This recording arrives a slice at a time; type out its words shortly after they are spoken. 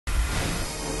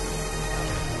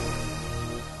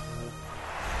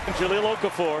Jahlil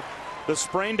Okafor, the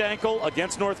sprained ankle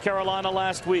against North Carolina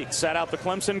last week, sat out the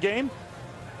Clemson game,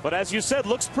 but as you said,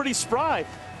 looks pretty spry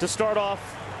to start off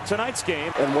tonight's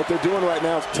game. And what they're doing right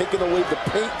now is taking away the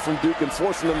paint from Duke and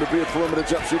forcing them to be a perimeter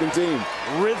jump shooting team.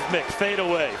 Rhythmic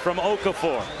fadeaway from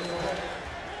Okafor.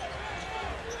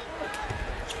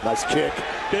 Nice kick.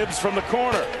 Bibbs from the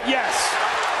corner. Yes!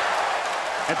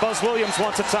 And Buzz Williams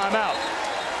wants a timeout.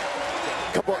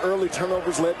 A couple early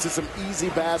turnovers led to some easy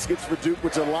baskets for Duke,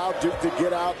 which allowed Duke to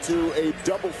get out to a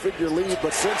double-figure lead.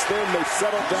 But since then, they've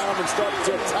settled down and started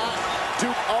to attack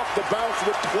Duke off the bounce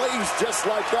with plays just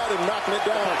like that and knocking it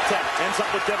down. Ends up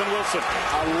with Devin Wilson.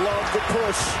 I love the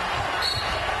push.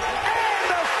 And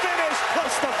the finish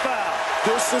plus the foul.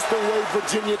 This is the way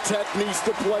Virginia Tech needs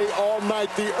to play all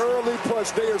night. The early push.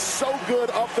 They are so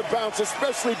good off the bounce,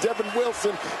 especially Devin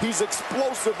Wilson. He's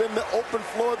explosive in the open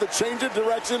floor, the change of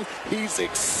direction. He's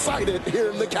excited here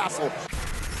in the castle.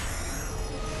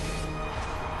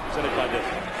 Presented by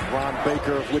Dick. Ron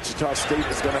Baker of Wichita State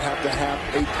is going to have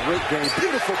a great game.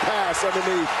 Beautiful pass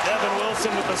underneath. Devin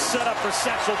Wilson with the setup for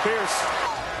Satchel Pierce.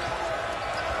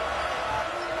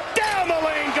 Down the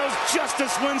lane goes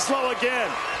Justice Winslow again.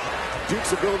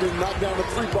 Duke's ability to knock down the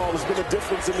three ball has been a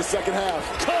difference in the second half.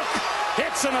 Cook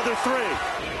hits another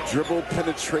three. Dribble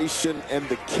penetration and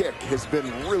the kick has been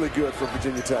really good for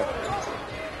Virginia Tech.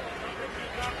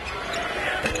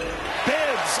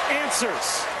 Bibbs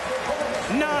answers.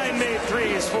 9 made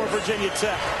threes for Virginia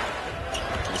Tech.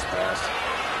 Nice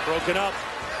pass. Broken up.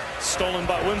 Stolen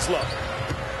by Winslow.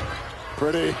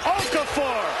 Pretty.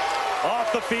 Okafor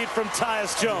off the feet from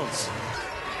Tyus Jones.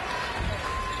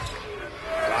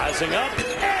 Rising up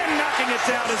and knocking it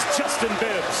down is Justin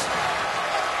Bibbs.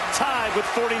 Tied with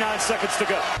 49 seconds to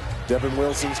go. Devin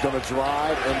Wilson's going to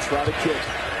drive and try to kick.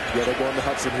 Yeah, they're going to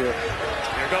Hudson here.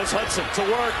 Here goes Hudson to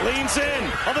work, leans in,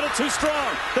 a little too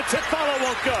strong. The tip follow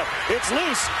won't go. It's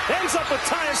loose, ends up with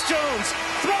Tyus Jones,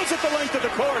 throws it the length of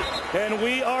the court. And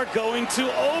we are going to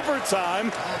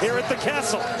overtime here at the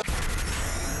Castle.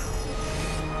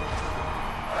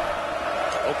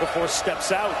 Okafor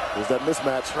steps out. There's that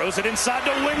mismatch. Throws it inside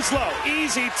to Winslow.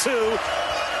 Easy two.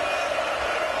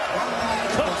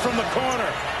 Cook from the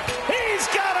corner. He's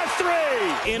got a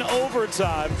three! In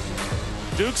overtime,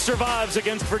 Duke survives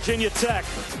against Virginia Tech.